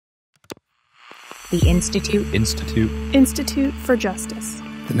The Institute. Institute for Justice.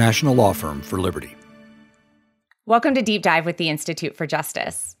 The National Law Firm for Liberty. Welcome to Deep Dive with the Institute for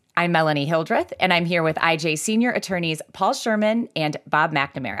Justice. I'm Melanie Hildreth, and I'm here with IJ senior attorneys Paul Sherman and Bob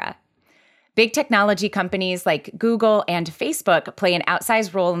McNamara. Big technology companies like Google and Facebook play an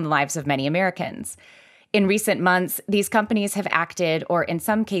outsized role in the lives of many Americans. In recent months, these companies have acted, or in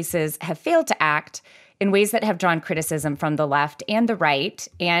some cases have failed to act, in ways that have drawn criticism from the left and the right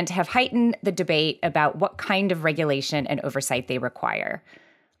and have heightened the debate about what kind of regulation and oversight they require.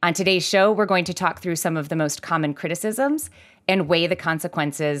 On today's show, we're going to talk through some of the most common criticisms and weigh the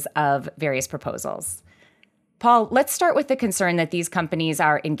consequences of various proposals. Paul, let's start with the concern that these companies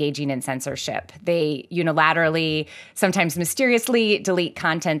are engaging in censorship. They unilaterally, sometimes mysteriously, delete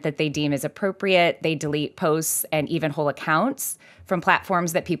content that they deem is appropriate. They delete posts and even whole accounts from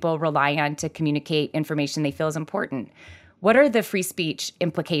platforms that people rely on to communicate information they feel is important. What are the free speech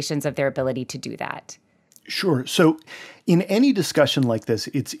implications of their ability to do that? Sure. So in any discussion like this,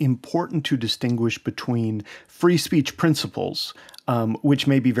 it's important to distinguish between free speech principles, which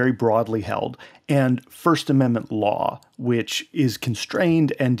may be very broadly held, and First Amendment law, which is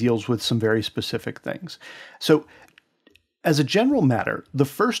constrained and deals with some very specific things. So as a general matter, the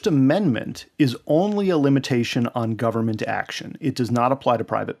First Amendment is only a limitation on government action. It does not apply to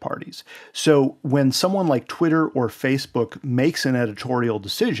private parties. So when someone like Twitter or Facebook makes an editorial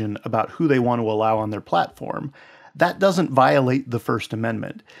decision about who they want to allow on their platform, that doesn't violate the First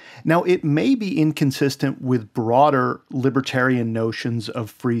Amendment. Now, it may be inconsistent with broader libertarian notions of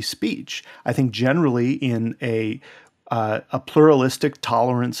free speech. I think generally in a pluralistic,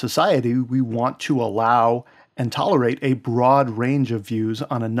 tolerant society, we want to allow and tolerate a broad range of views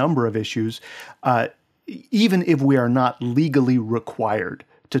on a number of issues, even if we are not legally required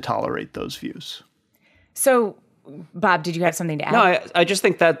to tolerate those views. So, Bob, did you have something to add? No, I just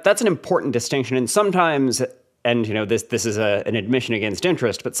think that that's an important distinction. And sometimes, and this is an admission against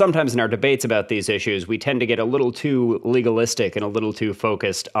interest, but sometimes in our debates about these issues, we tend to get a little too legalistic and a little too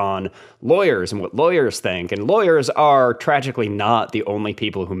focused on lawyers and what lawyers think. And lawyers are tragically not the only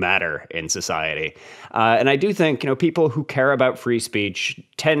people who matter in society. And I do think, people who care about free speech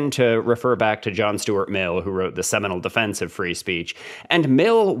tend to refer back to John Stuart Mill, who wrote the seminal defense of free speech. And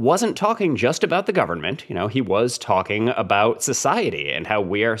Mill wasn't talking just about the government. He was talking about society and how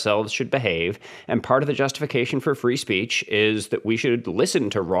we ourselves should behave. And part of the justification for free speech is that we should listen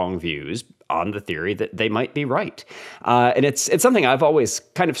to wrong views on the theory that they might be right. And it's something I've always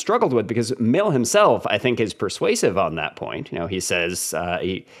kind of struggled with because Mill himself, I think, is persuasive on that point. He says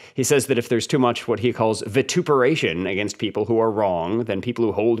he says that if there's too much what he calls vituperation against people who are wrong, then people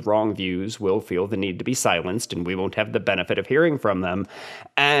who hold wrong views will feel the need to be silenced and we won't have the benefit of hearing from them.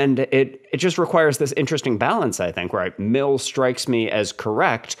 And it just requires this interesting balance, I think, where Mill strikes me as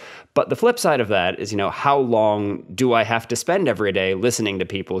correct. But the flip side of that is, how long do I have to spend every day listening to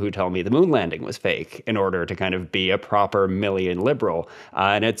people who tell me the moon landing was fake in order to kind of be a proper Millian liberal?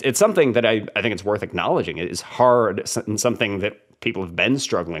 And it's something that I think it's worth acknowledging. It is hard and something that people have been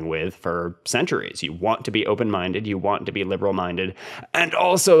struggling with for centuries. You want to be open-minded, you want to be liberal-minded, and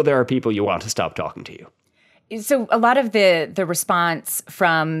also there are people you want to stop talking to you. So a lot of the response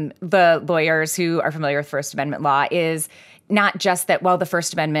from the lawyers who are familiar with First Amendment law is not just that, the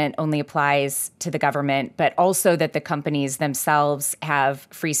First Amendment only applies to the government, but also that the companies themselves have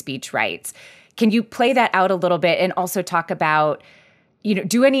free speech rights. Can you play that out a little bit and also talk about,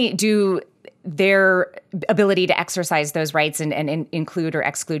 do their ability to exercise those rights and include or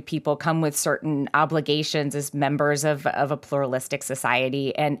exclude people come with certain obligations as members of a pluralistic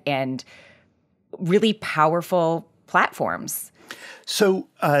society and really powerful platforms? So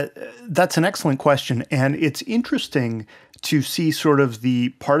that's an excellent question. And it's interesting to see sort of the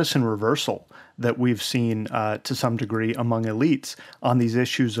partisan reversal that we've seen to some degree among elites on these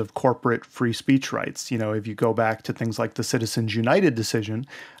issues of corporate free speech rights. If you go back to things like the Citizens United decision,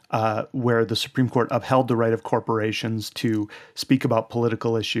 where the Supreme Court upheld the right of corporations to speak about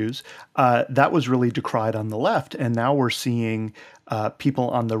political issues, that was really decried on the left. And now we're seeing people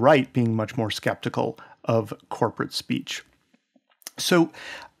on the right being much more skeptical of corporate speech. So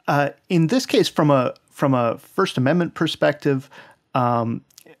in this case, from a First Amendment perspective,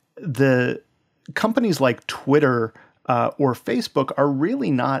 the companies like Twitter or Facebook are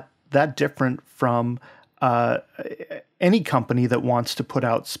really not that different from any company that wants to put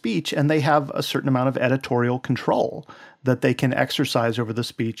out speech, and they have a certain amount of editorial control that they can exercise over the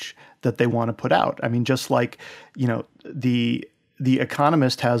speech that they want to put out. I mean, just like, the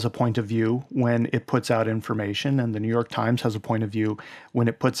Economist has a point of view when it puts out information, and the New York Times has a point of view when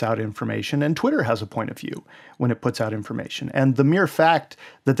it puts out information, and Twitter has a point of view when it puts out information. And the mere fact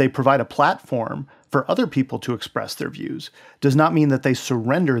that they provide a platform for other people to express their views does not mean that they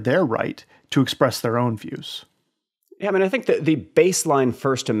surrender their right to express their own views. Yeah, I mean, I think that the baseline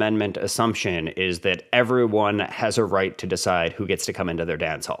First Amendment assumption is that everyone has a right to decide who gets to come into their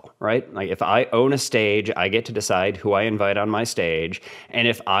dance hall, right? Like if I own a stage, I get to decide who I invite on my stage. And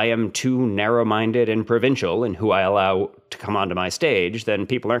if I am too narrow-minded and provincial in who I allow to come onto my stage, then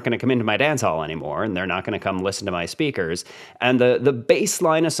people aren't going to come into my dance hall anymore, and they're not going to come listen to my speakers. And the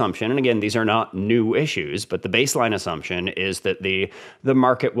baseline assumption, and again, these are not new issues, but the baseline assumption is that the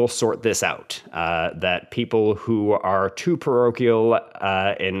market will sort this out, that people who are too parochial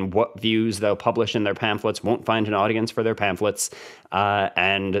in what views they'll publish in their pamphlets won't find an audience for their pamphlets,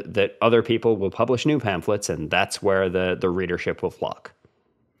 and that other people will publish new pamphlets, and that's where the readership will flock.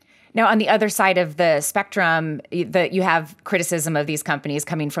 Now, on the other side of the spectrum, you have criticism of these companies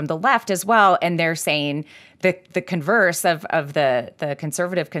coming from the left as well, and they're saying the converse of the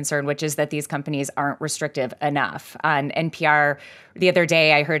conservative concern, which is that these companies aren't restrictive enough. On NPR the other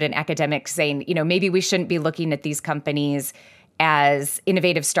day, I heard an academic saying, maybe we shouldn't be looking at these companies as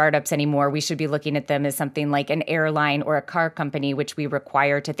innovative startups anymore. We should be looking at them as something like an airline or a car company, which we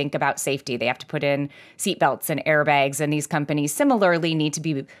require to think about safety. They have to put in seatbelts and airbags, and these companies similarly need to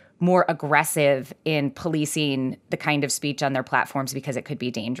be more aggressive in policing the kind of speech on their platforms because it could be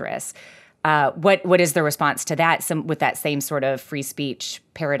dangerous. What is the response to that with that same sort of free speech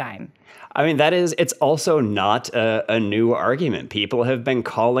paradigm? I mean, it's also not a new argument. People have been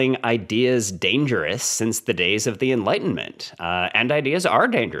calling ideas dangerous since the days of the Enlightenment. And ideas are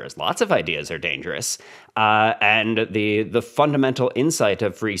dangerous. Lots of ideas are dangerous. And the fundamental insight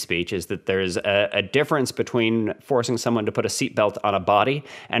of free speech is that there's a difference between forcing someone to put a seatbelt on a body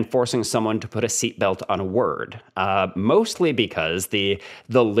and forcing someone to put a seatbelt on a word. Mostly because the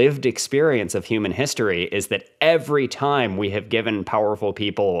lived experience of human history is that every time we have given powerful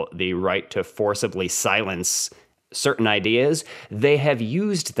people the right to forcibly silence certain ideas, they have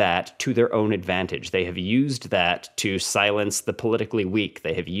used that to their own advantage. They have used that to silence the politically weak.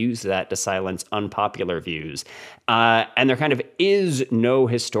 They have used that to silence unpopular views. And there kind of is no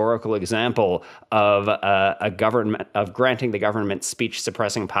historical example of a government, of granting the government speech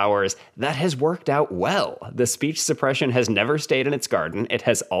suppressing powers that has worked out well. The speech suppression has never stayed in its garden. It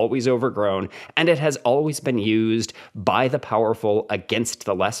has always overgrown, and it has always been used by the powerful against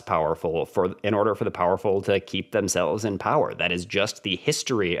the less powerful in order for the powerful to keep themselves in power. That is just the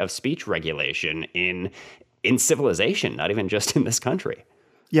history of speech regulation in civilization, not even just in this country.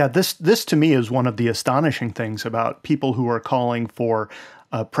 Yeah, this to me is one of the astonishing things about people who are calling for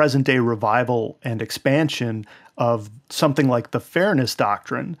a present-day revival and expansion of something like the fairness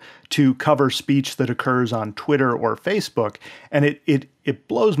doctrine to cover speech that occurs on Twitter or Facebook. And it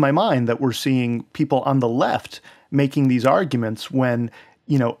blows my mind that we're seeing people on the left making these arguments when,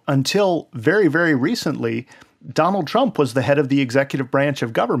 until very, very recently, Donald Trump was the head of the executive branch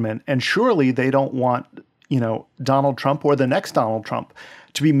of government, and surely they don't want, Donald Trump or the next Donald Trump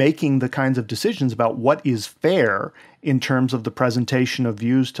to be making the kinds of decisions about what is fair in terms of the presentation of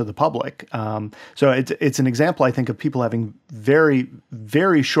views to the public. So it's an example, I think, of people having very,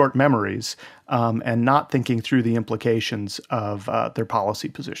 very short memories and not thinking through the implications of their policy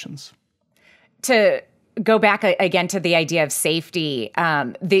positions. To go back again to the idea of safety,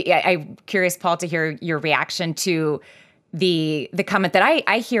 I'm curious, Paul, to hear your reaction to the comment that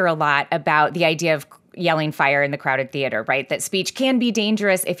I hear a lot about the idea of yelling fire in the crowded theater, right? That speech can be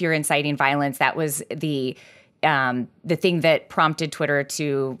dangerous if you're inciting violence. That was the thing that prompted Twitter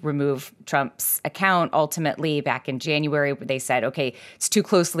to remove Trump's account ultimately back in January, where they said, okay, it's too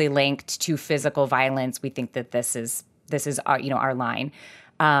closely linked to physical violence. We think that this is our line.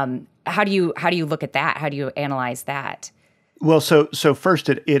 How do you look at that? How do you analyze that? Well, so first,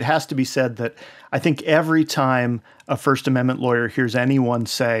 it has to be said that I think every time a First Amendment lawyer hears anyone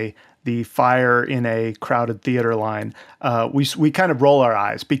say the fire in a crowded theater line, we kind of roll our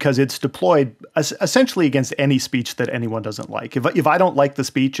eyes because it's deployed essentially against any speech that anyone doesn't like. If I don't like the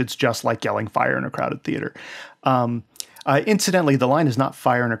speech, it's just like yelling fire in a crowded theater. Incidentally, the line is not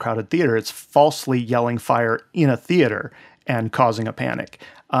fire in a crowded theater. It's falsely yelling fire in a theater and causing a panic.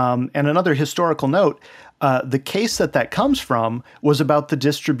 And another historical note, the case that comes from was about the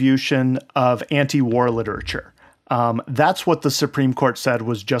distribution of anti-war literature. That's what the Supreme Court said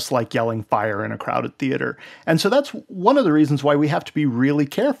was just like yelling fire in a crowded theater. And so that's one of the reasons why we have to be really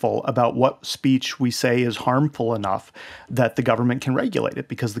careful about what speech we say is harmful enough that the government can regulate it,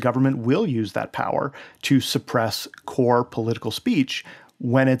 because the government will use that power to suppress core political speech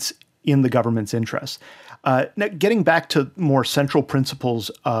when it's in the government's interest. Now, getting back to more central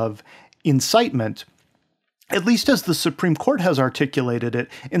principles of incitement, at least as the Supreme Court has articulated it,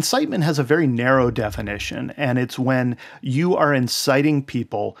 incitement has a very narrow definition, and it's when you are inciting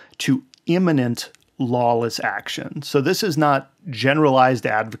people to imminent lawless action. So this is not generalized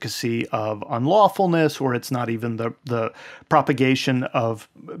advocacy of unlawfulness, or it's not even the propagation of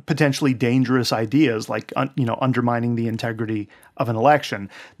potentially dangerous ideas like undermining the integrity of an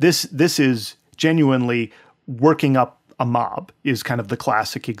election. This is genuinely working up a mob, is kind of the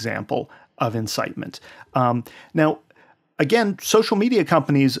classic example of incitement. Now, again, social media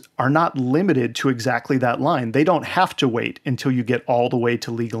companies are not limited to exactly that line. They don't have to wait until you get all the way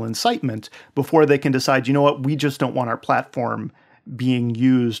to legal incitement before they can decide, you know what, we just don't want our platform being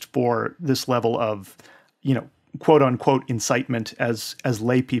used for this level of, quote unquote incitement, as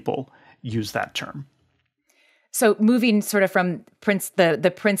lay people use that term. So moving sort of from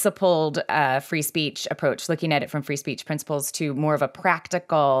the principled free speech approach, looking at it from free speech principles to more of a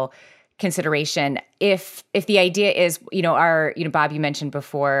practical consideration. If the idea is, Bob, you mentioned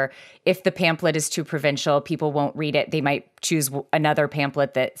before, if the pamphlet is too provincial, people won't read it. They might choose another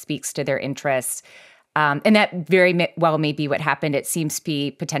pamphlet that speaks to their interests. And that very well may be what happened. It seems to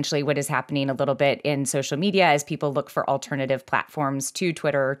be potentially what is happening a little bit in social media as people look for alternative platforms to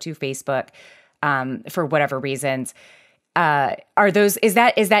Twitter, to Facebook, for whatever reasons. Is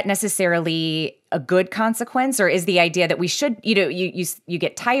that necessarily a good consequence, or is the idea that we should, you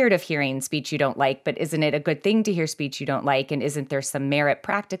get tired of hearing speech you don't like, but isn't it a good thing to hear speech you don't like? And isn't there some merit,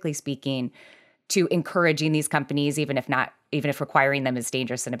 practically speaking, to encouraging these companies, even if requiring them is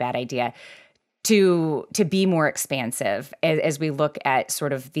dangerous and a bad idea, to be more expansive as we look at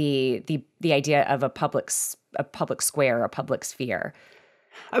sort of the idea of a public square, a public sphere?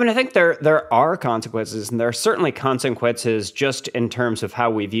 I mean, I think there are consequences, and there are certainly consequences just in terms of how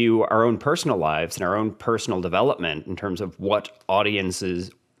we view our own personal lives and our own personal development in terms of what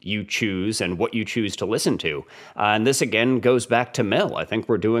audiences you choose and what you choose to listen to. And this, again, goes back to Mill. I think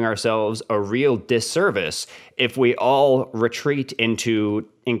we're doing ourselves a real disservice if we all retreat into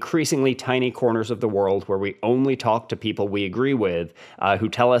increasingly tiny corners of the world where we only talk to people we agree with, who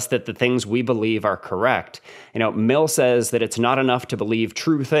tell us that the things we believe are correct. Mill says that it's not enough to believe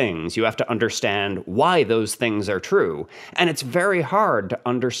true things. You have to understand why those things are true. And it's very hard to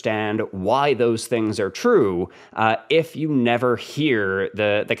understand why those things are true if you never hear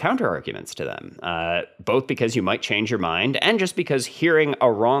the counter-arguments to them, both because you might change your mind and just because hearing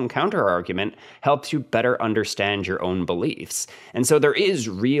a wrong counter-argument helps you better understand your own beliefs. And so there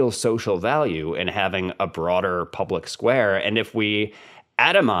is real social value in having a broader public square. And if we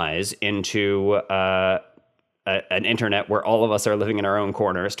atomize into an internet where all of us are living in our own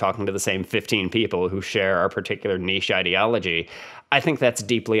corners, talking to the same 15 people who share our particular niche ideology, I think that's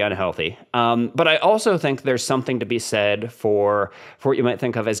deeply unhealthy. But I also think there's something to be said for what you might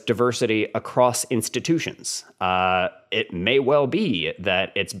think of as diversity across institutions. It may well be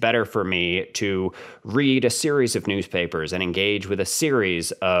that it's better for me to read a series of newspapers and engage with a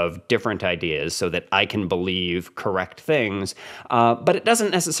series of different ideas so that I can believe correct things. But it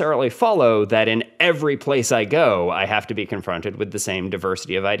doesn't necessarily follow that in every place I go, I have to be confronted with the same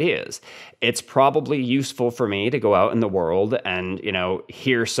diversity of ideas. It's probably useful for me to go out in the world and,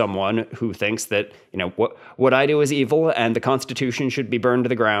 hear someone who thinks that, what I do is evil and the Constitution should be burned to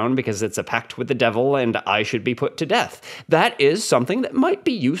the ground because it's a pact with the devil and I should be put to death. That is something that might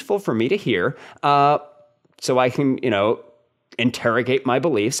be useful for me to hear, so I can, interrogate my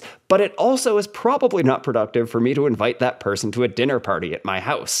beliefs, but it also is probably not productive for me to invite that person to a dinner party at my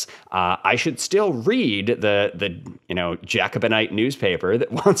house. I should still read the Jacobinite newspaper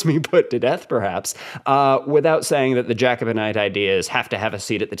that wants me put to death, perhaps, without saying that the Jacobinite ideas have to have a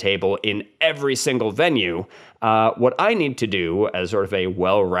seat at the table in every single venue. What I need to do as sort of a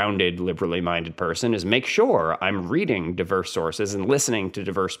well-rounded, liberally minded person is make sure I'm reading diverse sources and listening to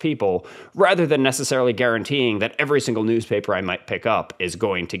diverse people, rather than necessarily guaranteeing that every single newspaper I might pick up is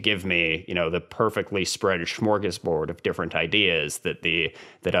going to give me, the perfectly spread smorgasbord of different ideas that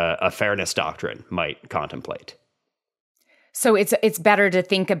a fairness doctrine might contemplate. So it's better to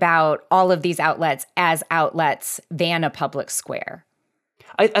think about all of these outlets as outlets than a public square.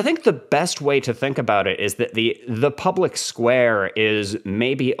 I think the best way to think about it is that the public square is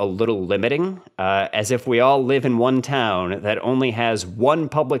maybe a little limiting, as if we all live in one town that only has one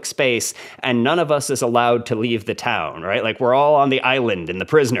public space and none of us is allowed to leave the town, right? Like we're all on the island in The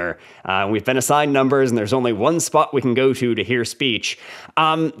Prisoner. We've been assigned numbers and there's only one spot we can go to hear speech.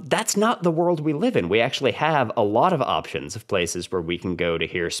 That's not the world we live in. We actually have a lot of options of places where we can go to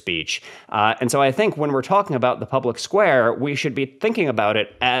hear speech. And so I think when we're talking about the public square, we should be thinking about it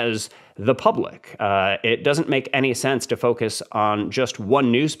as the public. It doesn't make any sense to focus on just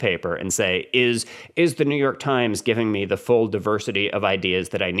one newspaper and say, is the New York Times giving me the full diversity of ideas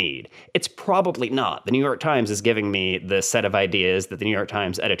that I need? It's probably not. The New York Times is giving me the set of ideas that the New York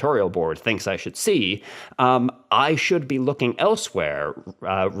Times editorial board thinks I should see. I should be looking elsewhere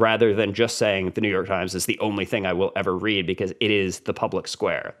rather than just saying the New York Times is the only thing I will ever read, because it is the public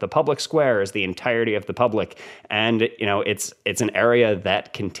square. The public square is the entirety of the public, and it's an area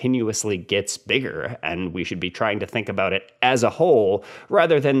that continuously gets bigger, and we should be trying to think about it as a whole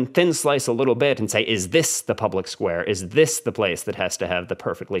rather than thin slice a little bit and say, is this the public square? Is this the place that has to have the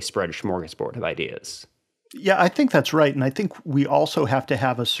perfectly spread smorgasbord of ideas? Yeah, I think that's right. And I think we also have to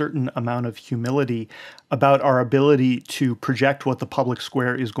have a certain amount of humility about our ability to project what the public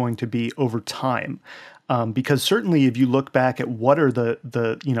square is going to be over time. Because certainly if you look back at what are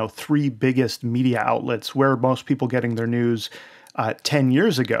the three biggest media outlets where most people getting their news 10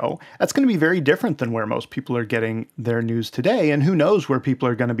 years ago, that's going to be very different than where most people are getting their news today. And who knows where people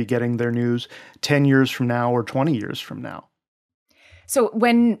are going to be getting their news 10 years from now or 20 years from now. So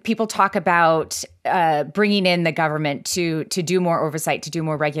when people talk about bringing in the government to do more oversight, to do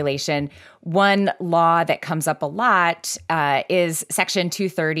more regulation, one law that comes up a lot is Section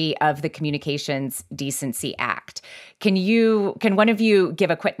 230 of the Communications Decency Act. Can one of you give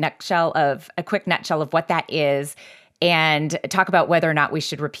a quick nutshell of what that is and talk about whether or not we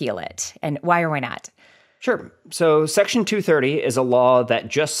should repeal it and why or why not? Sure. So Section 230 is a law that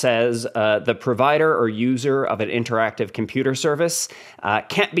just says the provider or user of an interactive computer service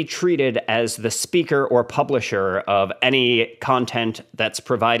can't be treated as the speaker or publisher of any content that's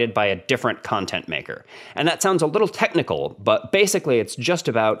provided by a different content maker. And that sounds a little technical, but basically it's just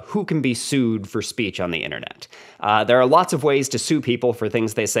about who can be sued for speech on the internet. There are lots of ways to sue people for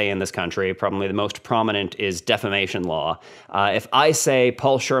things they say in this country. Probably the most prominent is defamation law. If I say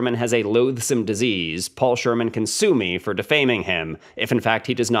Paul Sherman has a loathsome disease, Paul Sherman can sue me for defaming him if, in fact,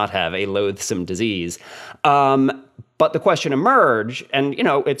 he does not have a loathsome disease. But the question emerged, and,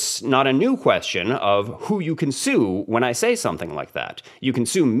 it's not a new question of who you can sue when I say something like that. You can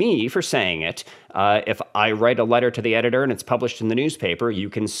sue me for saying it. If I write a letter to the editor and it's published in the newspaper, you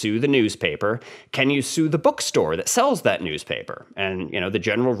can sue the newspaper. Can you sue the bookstore that sells that newspaper? And, the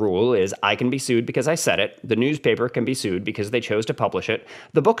general rule is I can be sued because I said it. The newspaper can be sued because they chose to publish it.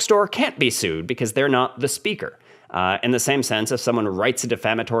 The bookstore can't be sued because they're not the speaker. In the same sense, if someone writes a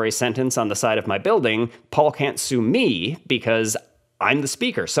defamatory sentence on the side of my building, Paul can't sue me because I'm the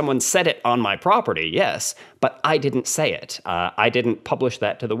speaker. Someone said it on my property, yes, but I didn't say it. I didn't publish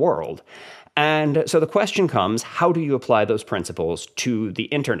that to the world. And so the question comes, how do you apply those principles to the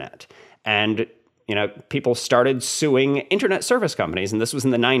internet? And people started suing internet service companies, and this was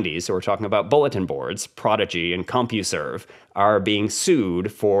in the 90s, so we're talking about bulletin boards. Prodigy and CompuServe are being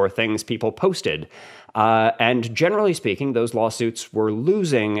sued for things people posted. And generally speaking, those lawsuits were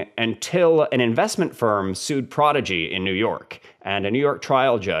losing until an investment firm sued Prodigy in New York. And a New York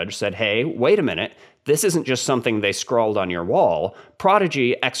trial judge said, hey, wait a minute. This isn't just something they scrawled on your wall.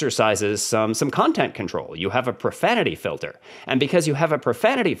 Prodigy exercises some content control. You have a profanity filter. And because you have a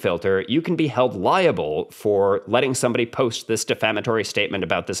profanity filter, you can be held liable for letting somebody post this defamatory statement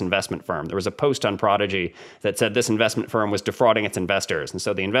about this investment firm. There was a post on Prodigy that said this investment firm was defrauding its investors. And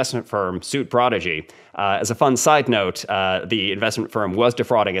so the investment firm sued Prodigy. As a fun side note, the investment firm was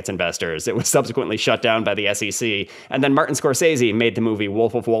defrauding its investors. It was subsequently shut down by the SEC. And then Martin Scorsese made the movie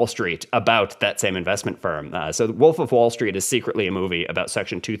Wolf of Wall Street about that same investment firm. So Wolf of Wall Street is secretly a movie about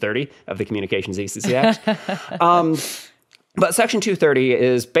Section 230 of the Communications Decency Act. But Section 230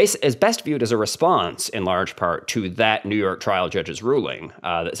 is best viewed as a response, in large part, to that New York trial judge's ruling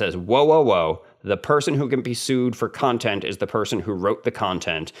that says, whoa, whoa, whoa. The person who can be sued for content is the person who wrote the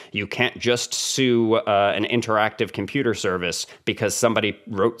content. You can't just sue an interactive computer service because somebody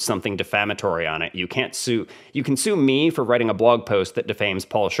wrote something defamatory on it. You can sue me for writing a blog post that defames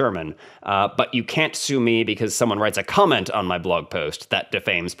Paul Sherman, but you can't sue me because someone writes a comment on my blog post that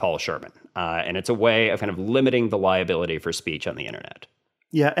defames Paul Sherman. And it's a way of kind of limiting the liability for speech on the internet.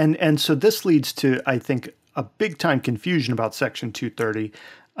 Yeah, and so this leads to, I think, a big-time confusion about Section 230,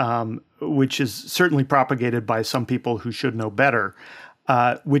 which is certainly propagated by some people who should know better,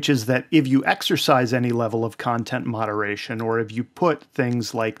 which is that if you exercise any level of content moderation, or if you put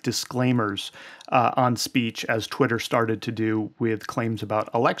things like disclaimers on speech, as Twitter started to do with claims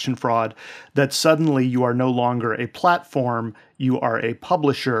about election fraud, that suddenly you are no longer a platform, you are a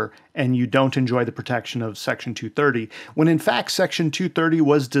publisher, and you don't enjoy the protection of Section 230, when in fact Section 230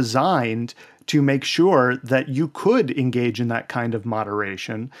 was designed to make sure that you could engage in that kind of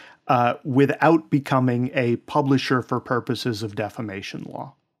moderation without becoming a publisher for purposes of defamation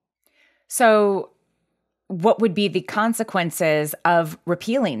law. So what would be the consequences of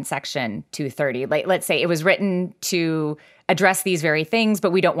repealing Section 230? Like, let's say it was written to address these very things,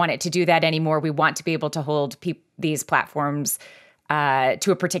 but we don't want it to do that anymore. We want to be able to hold these platforms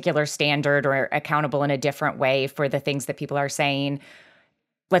to a particular standard or accountable in a different way for the things that people are saying.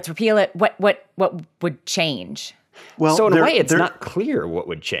 Let's repeal it. What would change? Well, so in a way, it's not clear what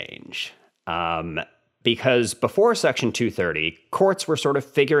would change. Because before Section 230, courts were sort of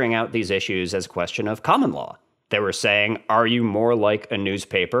figuring out these issues as a question of common law. They were saying, are you more like a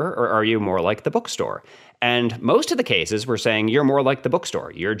newspaper or are you more like the bookstore? And most of the cases were saying, you're more like the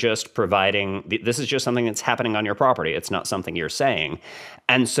bookstore. You're just providing, this is just something that's happening on your property. It's not something you're saying.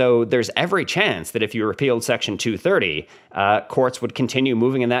 And so there's every chance that if you repealed Section 230, courts would continue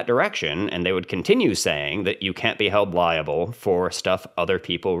moving in that direction, and they would continue saying that you can't be held liable for stuff other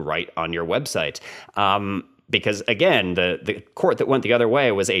people write on your website. Because again, the court that went the other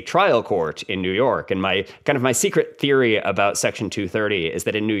way was a trial court in New York. And my secret theory about Section 230 is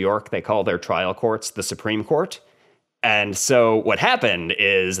that in New York, they call their trial courts the Supreme Court. And so what happened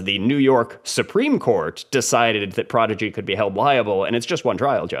is the New York Supreme Court decided that Prodigy could be held liable. And it's just one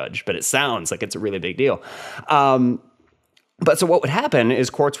trial judge, but it sounds like it's a really big deal. But so what would happen is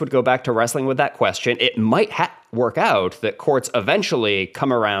courts would go back to wrestling with that question. It might work out that courts eventually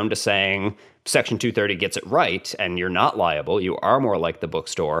come around to saying Section 230 gets it right and you're not liable. You are more like the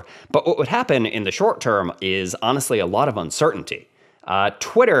bookstore. But what would happen in the short term is honestly a lot of uncertainty.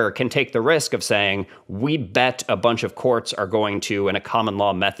 Twitter can take the risk of saying, we bet a bunch of courts are going to, in a common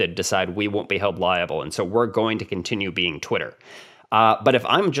law method, decide we won't be held liable. And so we're going to continue being Twitter. But if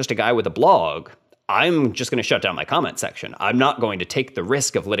I'm just a guy with a blog, I'm just going to shut down my comment section. I'm not going to take the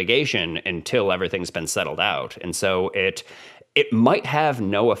risk of litigation until everything's been settled out. And so it might have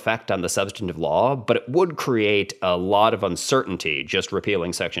no effect on the substantive law, but it would create a lot of uncertainty just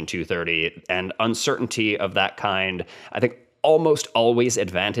repealing Section 230. And uncertainty of that kind, I think, almost always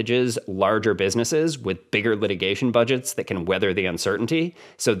advantages larger businesses with bigger litigation budgets that can weather the uncertainty.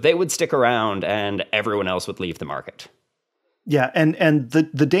 So they would stick around and everyone else would leave the market. Yeah, and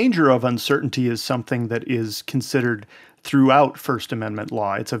the danger of uncertainty is something that is considered throughout First Amendment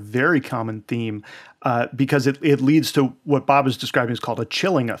law. It's a very common theme because it leads to what Bob is describing is called a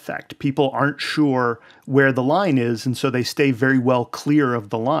chilling effect. People aren't sure where the line is, and so they stay very well clear of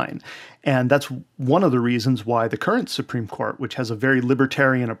the line. And that's one of the reasons why the current Supreme Court, which has a very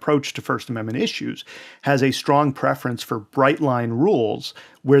libertarian approach to First Amendment issues, has a strong preference for bright line rules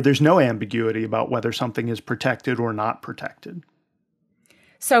where there's no ambiguity about whether something is protected or not protected.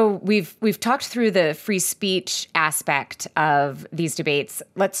 So we've talked through the free speech aspect of these debates.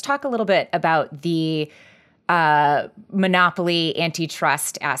 Let's talk a little bit about the monopoly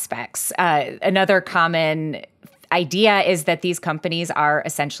antitrust aspects. Another common idea is that these companies are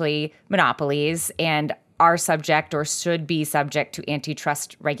essentially monopolies and are subject or should be subject to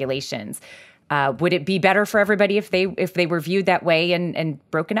antitrust regulations. Would it be better for everybody if they were viewed that way and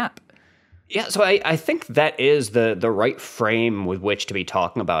broken up? Yeah, so I think that is the right frame with which to be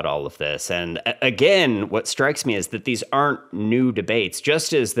talking about all of this. And again, what strikes me is that these aren't new debates.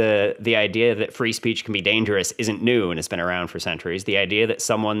 Just as the idea that free speech can be dangerous isn't new and has been around for centuries, the idea that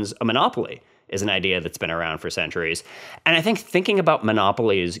someone's a monopoly is an idea that's been around for centuries. And I think thinking about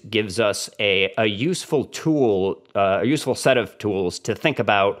monopolies gives us a useful tool, a useful set of tools to think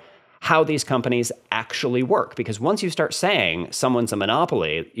about how these companies actually work. Because once you start saying someone's a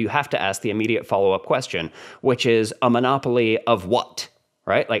monopoly, you have to ask the immediate follow-up question, which is a monopoly of what,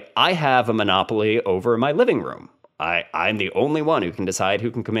 right? Like, I have a monopoly over my living room. I'm the only one who can decide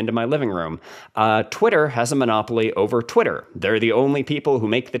who can come into my living room. Twitter has a monopoly over Twitter. They're the only people who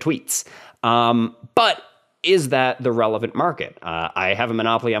make the tweets. But is that the relevant market? I have a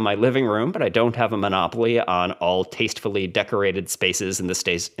monopoly on my living room, but I don't have a monopoly on all tastefully decorated spaces in the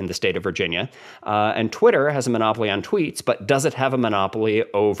state of Virginia. And Twitter has a monopoly on tweets, but does it have a monopoly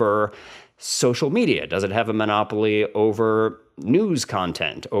over social media? Does it have a monopoly over news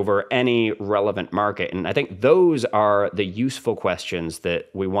content, over any relevant market? And I think those are the useful questions that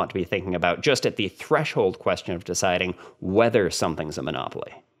we want to be thinking about just at the threshold question of deciding whether something's a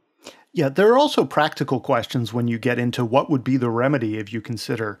monopoly. Yeah, there are also practical questions when you get into what would be the remedy if you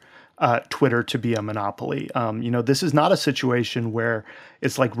consider Twitter to be a monopoly. This is not a situation where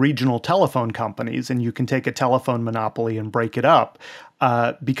it's like regional telephone companies and you can take a telephone monopoly and break it up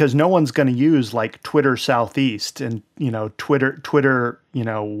because no one's going to use like Twitter Southeast and, Twitter,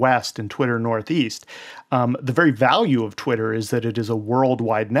 West and Twitter Northeast. The very value of Twitter is that it is a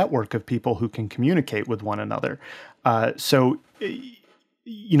worldwide network of people who can communicate with one another. So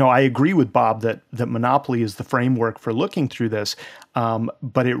I agree with Bob that monopoly is the framework for looking through this,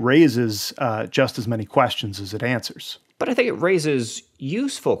 but it raises just as many questions as it answers. But I think it raises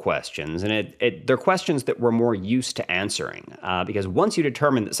useful questions, and they're questions that we're more used to answering. Because once you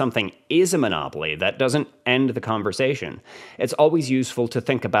determine that something is a monopoly, that doesn't end the conversation. It's always useful to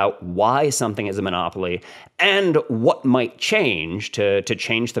think about why something is a monopoly and what might change to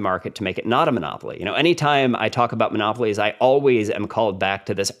change the market to make it not a monopoly. Anytime I talk about monopolies, I always am called back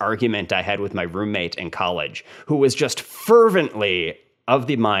to this argument I had with my roommate in college, who was just fervently of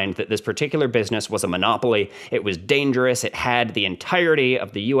the mind that this particular business was a monopoly. It was dangerous. It had the entirety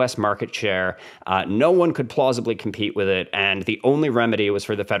of the U.S. market share. No one could plausibly compete with it, and the only remedy was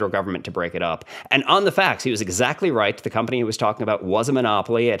for the federal government to break it up. And on the facts, he was exactly right. The company he was talking about was a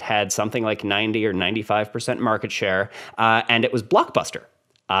monopoly. It had something like 90 or 95% market share, and it was Blockbuster.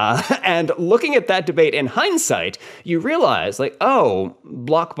 And looking at that debate in hindsight, you realize,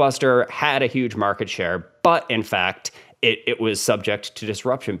 Blockbuster had a huge market share, but in fact, it was subject to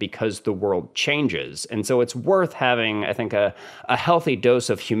disruption because the world changes. And so it's worth having, I think, a healthy dose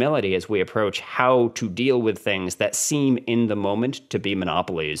of humility as we approach how to deal with things that seem in the moment to be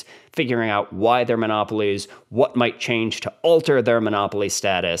monopolies, figuring out why they're monopolies, what might change to alter their monopoly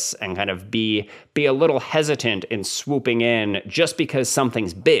status, and kind of be a little hesitant in swooping in just because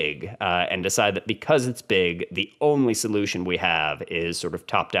something's big, and decide that because it's big, the only solution we have is sort of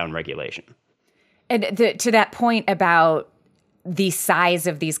top-down regulation. And to that point about the size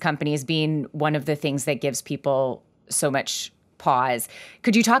of these companies being one of the things that gives people so much pause,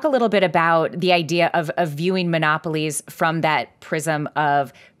 could you talk a little bit about the idea of viewing monopolies from that prism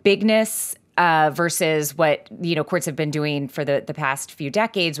of bigness versus what courts have been doing for the past few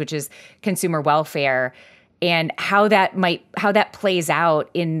decades, which is consumer welfare, and how that plays out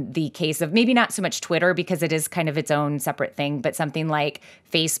in the case of maybe not so much Twitter, because it is kind of its own separate thing, but something like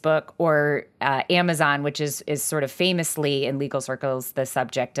Facebook or Amazon, which is sort of famously in legal circles the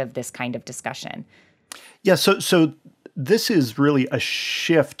subject of this kind of discussion. Yeah, so this is really a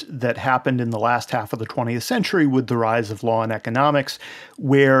shift that happened in the last half of the 20th century with the rise of law and economics,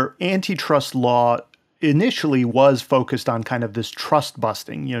 where antitrust law initially was focused on kind of this trust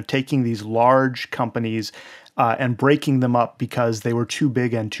busting, taking these large companies and breaking them up because they were too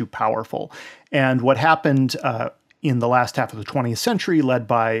big and too powerful. And what happened in the last half of the 20th century, led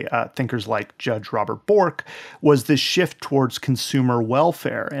by thinkers like Judge Robert Bork, was this shift towards consumer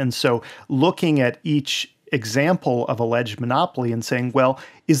welfare. And so looking at each example of alleged monopoly and saying, well,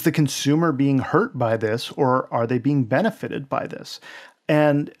 is the consumer being hurt by this, or are they being benefited by this?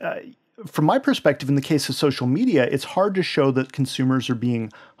 And from my perspective, in the case of social media, it's hard to show that consumers are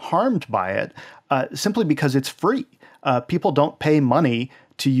being harmed by it simply because it's free. People don't pay money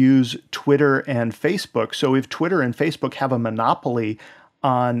to use Twitter and Facebook. So if Twitter and Facebook have a monopoly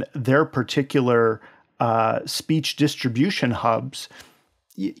on their particular speech distribution hubs,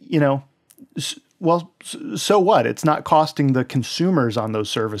 well, so what? It's not costing the consumers on those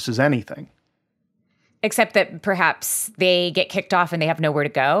services anything. Except that perhaps they get kicked off and they have nowhere to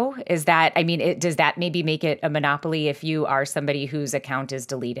go. Does that maybe make it a monopoly if you are somebody whose account is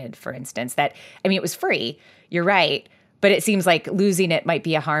deleted, for instance? It was free, you're right, but it seems like losing it might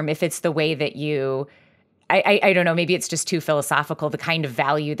be a harm if it's the way that I don't know, maybe it's just too philosophical, the kind of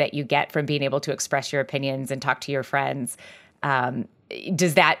value that you get from being able to express your opinions and talk to your friends.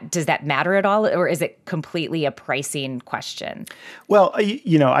 Does that matter at all, or is it completely a pricing question? Well,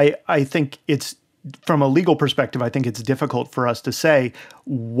 I think it's, from a legal perspective, I think it's difficult for us to say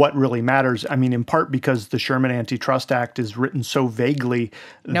what really matters. In part because the Sherman Antitrust Act is written so vaguely.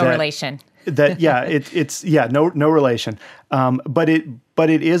 No relation. No relation. But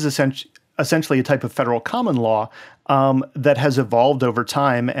it is essentially a type of federal common law that has evolved over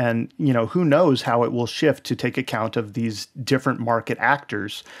time, and who knows how it will shift to take account of these different market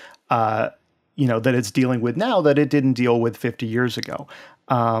actors. That it's dealing with now that it didn't deal with 50 years ago.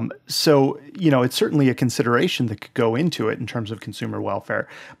 So it's certainly a consideration that could go into it in terms of consumer welfare.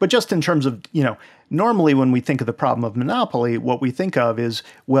 But just in terms of, normally when we think of the problem of monopoly, what we think of is,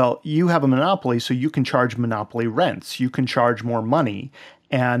 well, you have a monopoly, so you can charge monopoly rents. You can charge more money,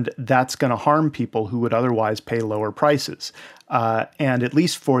 and that's going to harm people who would otherwise pay lower prices. And at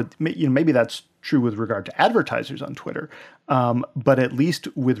least for, maybe that's true with regard to advertisers on Twitter, but at least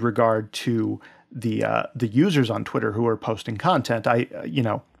with regard to the users on Twitter who are posting content,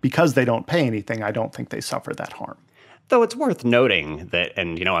 because they don't pay anything, I don't think they suffer that harm. Though it's worth noting that,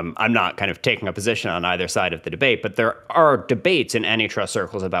 and I'm not kind of taking a position on either side of the debate, but there are debates in antitrust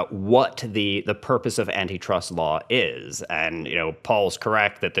circles about what the purpose of antitrust law is. And Paul's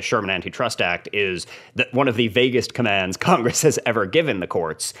correct that the Sherman Antitrust Act is one of the vaguest commands Congress has ever given the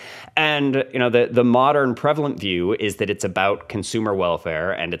courts. And the modern prevalent view is that it's about consumer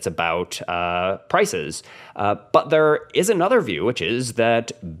welfare and it's about prices. But there is another view, which is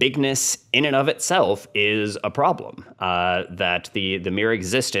that bigness in and of itself is a problem. That the mere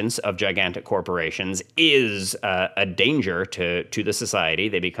existence of gigantic corporations is a danger to the society.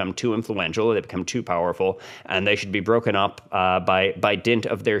 They become too influential, they become too powerful, and they should be broken up by dint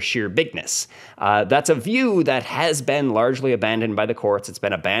of their sheer bigness. That's a view that has been largely abandoned by the courts. It's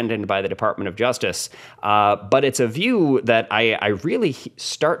been abandoned by the Department of Justice. But it's a view that I really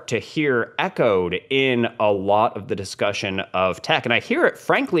start to hear echoed in a lot of the discussion of tech. And I hear it,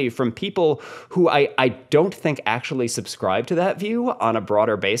 frankly, from people who I don't think actually subscribe to that view on a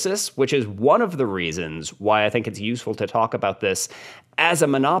broader basis, which is one of the reasons why I think it's useful to talk about this as a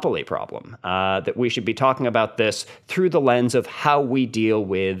monopoly problem, that we should be talking about this through the lens of how we deal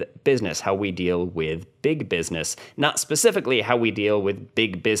with business, how we deal with big business, not specifically how we deal with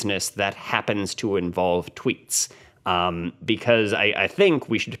big business that happens to involve tweets. Because I think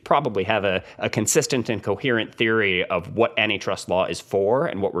we should probably have a consistent and coherent theory of what antitrust law is for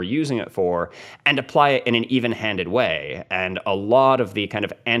and what we're using it for, and apply it in an even-handed way. And a lot of the kind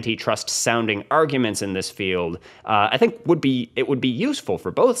of antitrust-sounding arguments in this field, I think it would be useful for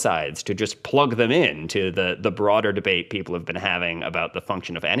both sides to just plug them into the broader debate people have been having about the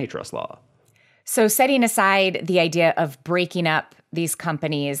function of antitrust law. So setting aside the idea of breaking up these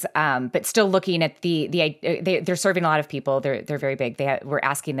companies, but still looking at they're serving a lot of people. They're very big. We're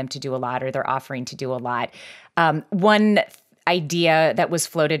asking them to do a lot, or they're offering to do a lot. One idea that was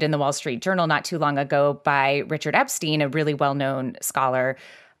floated in the Wall Street Journal not too long ago by Richard Epstein, a really well-known scholar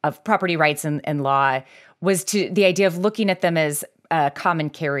of property rights and law, was the idea of looking at them as a common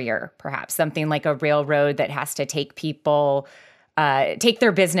carrier, perhaps something like a railroad that has to take people. Take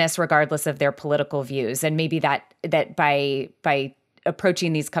their business regardless of their political views, and maybe that by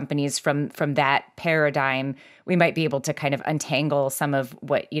approaching these companies from that paradigm, we might be able to kind of untangle some of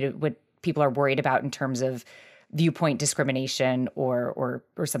what people are worried about in terms of viewpoint discrimination or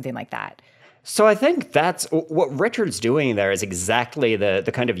something like that. So I think that's what Richard's doing there is exactly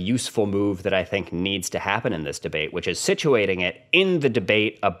the kind of useful move that I think needs to happen in this debate, which is situating it in the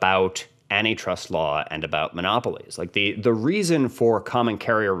debate about antitrust law and about monopolies. Like the reason for common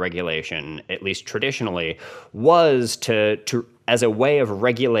carrier regulation, at least traditionally, was to as a way of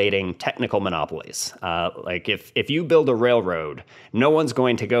regulating technical monopolies. Like if you build a railroad, no one's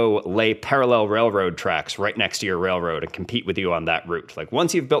going to go lay parallel railroad tracks right next to your railroad and compete with you on that route. Like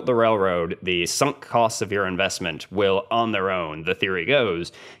once you've built the railroad, the sunk costs of your investment will, on their own, the theory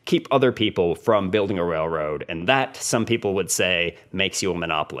goes, keep other people from building a railroad. And that, some people would say, makes you a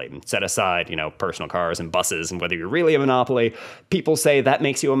monopoly. And set aside, personal cars and buses and whether you're really a monopoly, people say that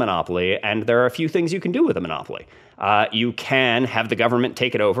makes you a monopoly. And there are a few things you can do with a monopoly. You can have the government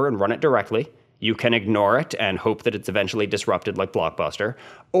take it over and run it directly. You can ignore it and hope that it's eventually disrupted like Blockbuster.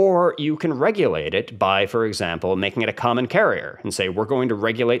 Or you can regulate it by, for example, making it a common carrier and say, we're going to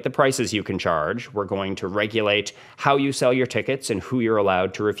regulate the prices you can charge. We're going to regulate how you sell your tickets and who you're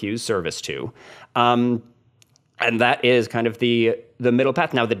allowed to refuse service to. And that is kind of the middle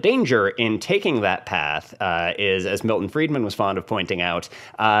path. Now, the danger in taking that path is, as Milton Friedman was fond of pointing out,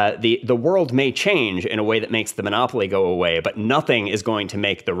 the world may change in a way that makes the monopoly go away, but nothing is going to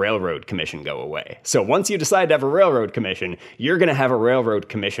make the Railroad Commission go away. So once you decide to have a Railroad Commission, you're going to have a Railroad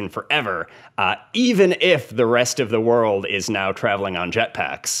Commission forever, even if the rest of the world is now traveling on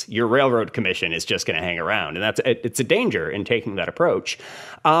jetpacks. Your Railroad Commission is just going to hang around, and it's a danger in taking that approach.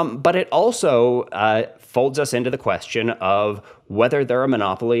 But it also folds us into the question of whether they're a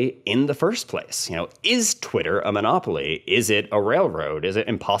monopoly in the first place. Is Twitter a monopoly? Is it a railroad? Is it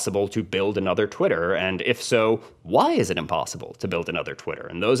impossible to build another Twitter? And if so, why is it impossible to build another Twitter?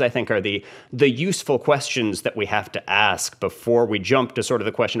 And those, I think, are the useful questions that we have to ask before we jump to sort of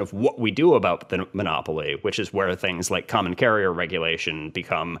the question of what we do about the monopoly, which is where things like common carrier regulation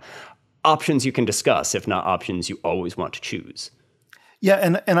become options you can discuss, if not options you always want to choose. Yeah,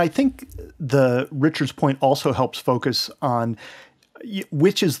 and I think Richard's point also helps focus on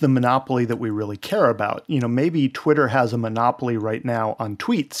which is the monopoly that we really care about. Maybe Twitter has a monopoly right now on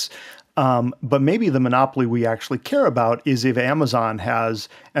tweets, but maybe the monopoly we actually care about is if Amazon has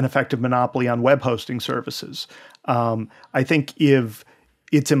an effective monopoly on web hosting services. I think if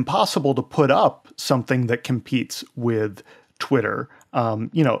it's impossible to put up something that competes with Twitter,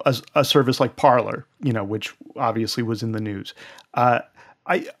 a service like Parler, which obviously was in the news.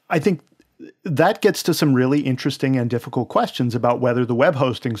 I think that gets to some really interesting and difficult questions about whether the web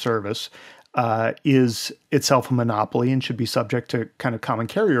hosting service is itself a monopoly and should be subject to kind of common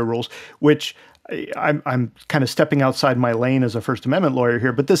carrier rules, which I'm kind of stepping outside my lane as a First Amendment lawyer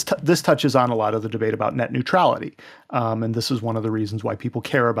here, but this touches on a lot of the debate about net neutrality. And this is one of the reasons why people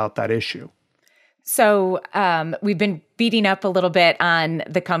care about that issue. So we've been beating up a little bit on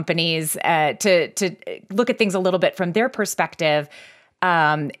the companies to look at things a little bit from their perspective.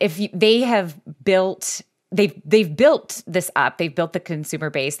 If they have built, they've built this up, they've built the consumer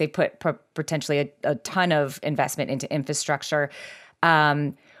base, they put potentially a ton of investment into infrastructure.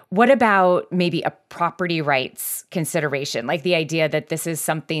 What about maybe a property rights consideration, like the idea that this is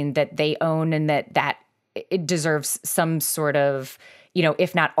something that they own and that it deserves some sort of,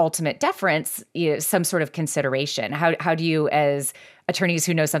 if not ultimate deference, some sort of consideration? How do you, as attorneys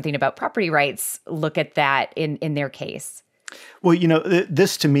who know something about property rights, look at that in their case? Well,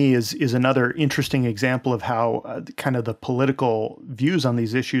 this to me is another interesting example of how kind of the political views on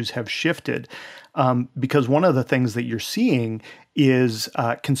these issues have shifted. Because one of the things that you're seeing is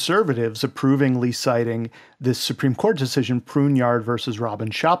conservatives approvingly citing this Supreme Court decision, Pruneyard versus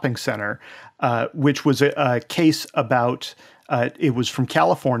Robbins Shopping Center, which was a case about it was from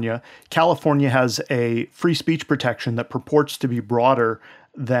California. California has a free speech protection that purports to be broader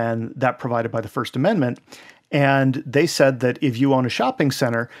than that provided by the First Amendment. And they said that if you own a shopping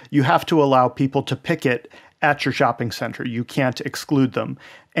center, you have to allow people to picket at your shopping center. You can't exclude them.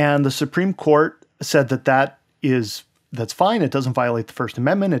 And the Supreme Court said that that's fine. It doesn't violate the First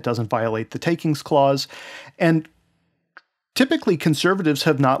Amendment. It doesn't violate the Takings Clause. And typically, conservatives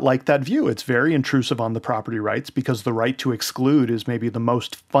have not liked that view. It's very intrusive on the property rights because the right to exclude is maybe the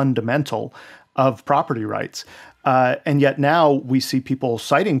most fundamental of property rights. And yet now we see people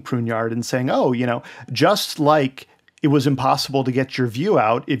citing Pruneyard and saying, just like it was impossible to get your view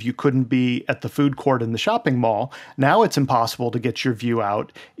out if you couldn't be at the food court in the shopping mall, now it's impossible to get your view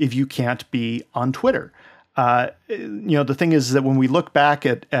out if you can't be on Twitter. The thing is that when we look back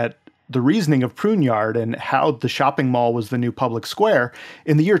at the reasoning of Pruneyard and how the shopping mall was the new public square,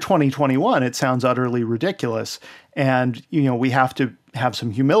 in the year 2021, it sounds utterly ridiculous. And, we have to have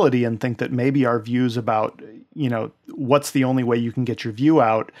some humility and think that maybe our views about, what's the only way you can get your view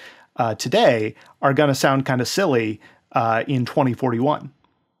out today are going to sound kind of silly in 2041.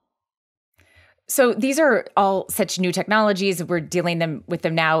 So these are all such new technologies. We're dealing with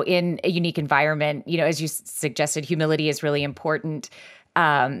them now in a unique environment. As you suggested, humility is really important.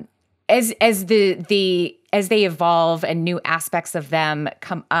 As they evolve and new aspects of them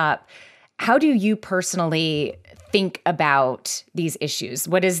come up, how do you personally think about these issues?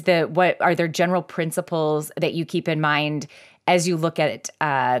 What are there general principles that you keep in mind as you look at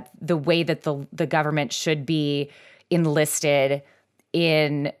the way that the government should be enlisted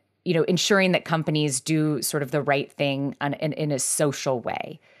in, ensuring that companies do sort of the right thing in a social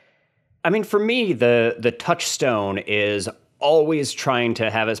way? I mean, for me, the touchstone is always trying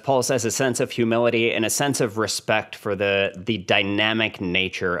to have, as Paul says, a sense of humility and a sense of respect for the dynamic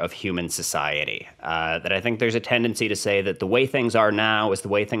nature of human society. That I think there's a tendency to say that the way things are now is the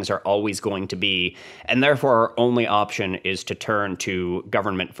way things are always going to be, and therefore our only option is to turn to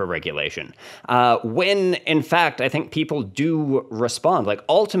government for regulation. When, in fact, I think people do respond. Like,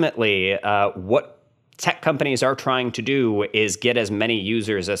 ultimately, what tech companies are trying to do is get as many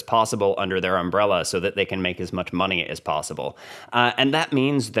users as possible under their umbrella so that they can make as much money as possible. And that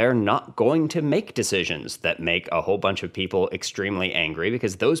means they're not going to make decisions that make a whole bunch of people extremely angry,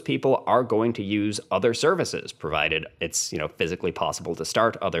 because those people are going to use other services, provided it's physically possible to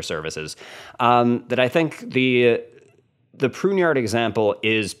start other services. That I think the Pruneyard example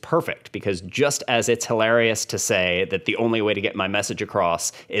is perfect, because just as it's hilarious to say that the only way to get my message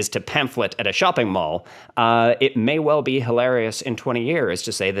across is to pamphlet at a shopping mall, it may well be hilarious in 20 years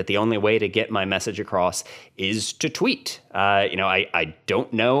to say that the only way to get my message across is to tweet. I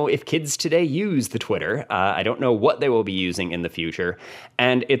don't know if kids today use the Twitter. I don't know what they will be using in the future.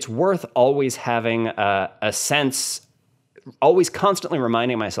 And it's worth always having a sense, always constantly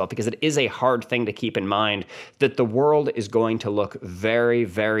reminding myself, because it is a hard thing to keep in mind, that the world is going to look very,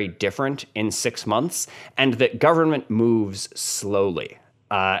 very different in 6 months, and that government moves slowly.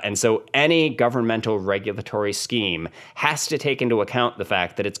 And so any governmental regulatory scheme has to take into account the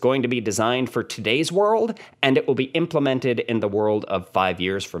fact that it's going to be designed for today's world, and it will be implemented in the world of 5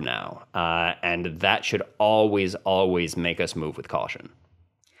 years from now. And that should always, always make us move with caution.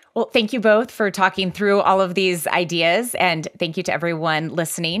 Well, thank you both for talking through all of these ideas, and thank you to everyone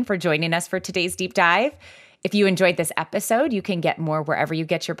listening for joining us for today's deep dive. If you enjoyed this episode, you can get more wherever you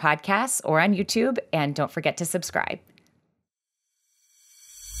get your podcasts or on YouTube. And don't forget to subscribe.